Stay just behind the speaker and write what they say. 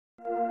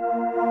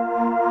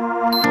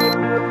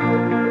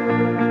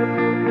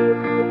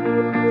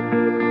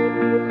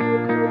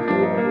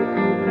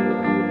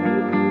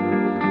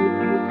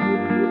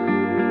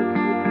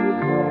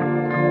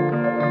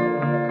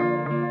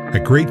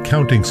great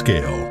counting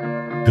scale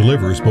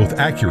delivers both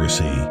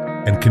accuracy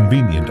and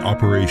convenient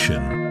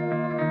operation.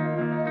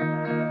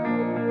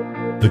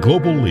 The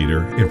global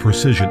leader in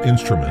precision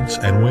instruments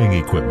and weighing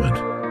equipment,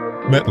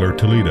 METTLER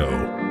Toledo,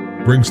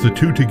 brings the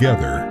two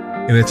together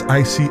in its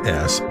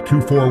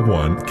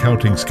ICS241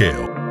 counting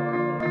scale.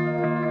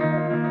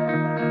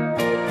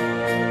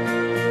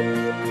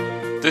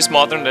 This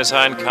modern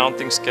design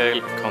counting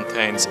scale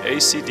contains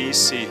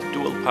AC/DC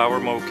dual power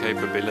mode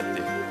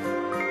capability.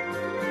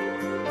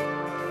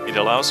 It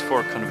allows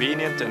for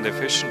convenient and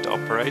efficient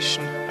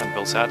operation and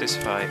will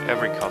satisfy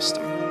every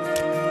customer.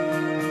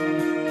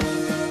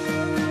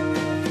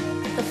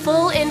 The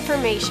full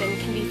information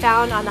can be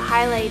found on the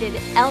highlighted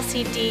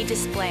LCD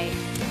display.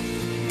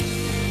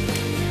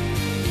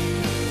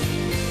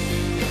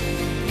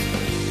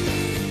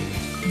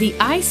 The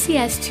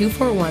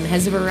ICS241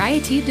 has a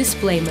variety of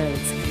display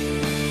modes.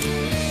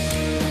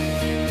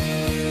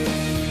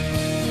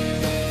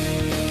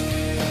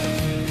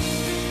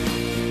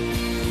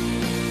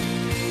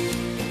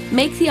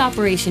 Make the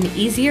operation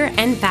easier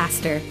and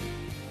faster.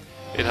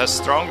 It has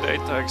strong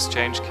data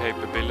exchange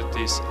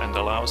capabilities and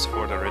allows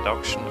for the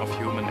reduction of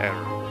human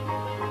error.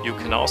 You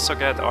can also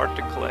get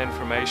article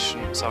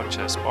information such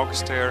as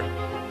box tare,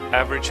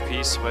 average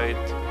piece weight,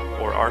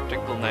 or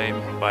article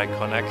name by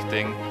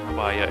connecting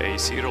via a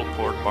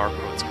serial-port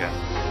barcode scan.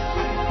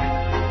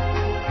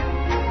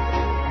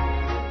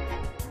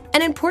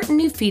 An important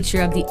new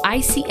feature of the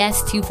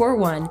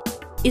ICS241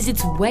 is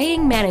its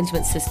weighing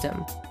management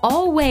system.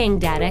 All weighing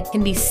data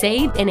can be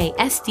saved in a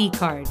SD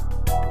card.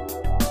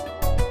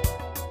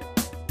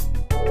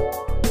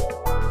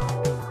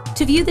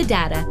 To view the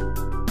data,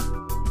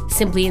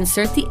 simply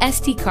insert the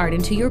SD card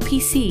into your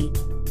PC,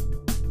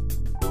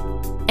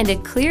 and a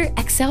clear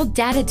Excel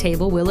data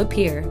table will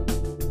appear.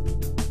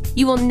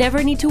 You will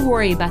never need to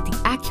worry about the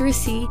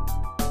accuracy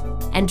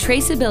and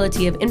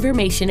traceability of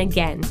information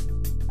again.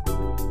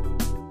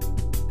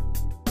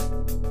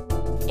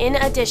 In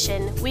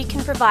addition, we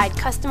can provide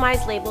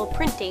customized label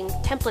printing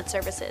template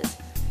services.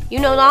 You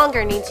no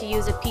longer need to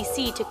use a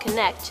PC to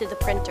connect to the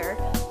printer.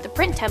 The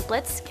print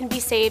templates can be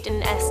saved in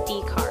an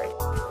SD card.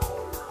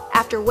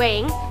 After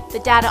weighing, the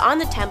data on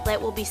the template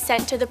will be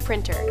sent to the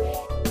printer,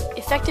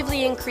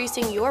 effectively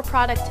increasing your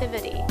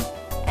productivity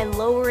and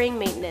lowering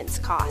maintenance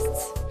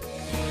costs.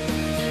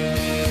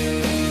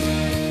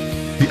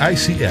 The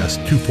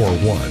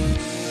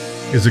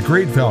ICS241 is a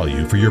great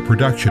value for your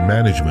production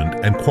management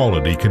and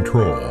quality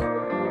control.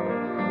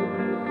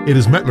 It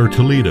is METTLER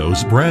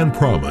Toledo's brand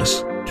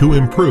promise to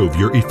improve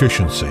your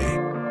efficiency.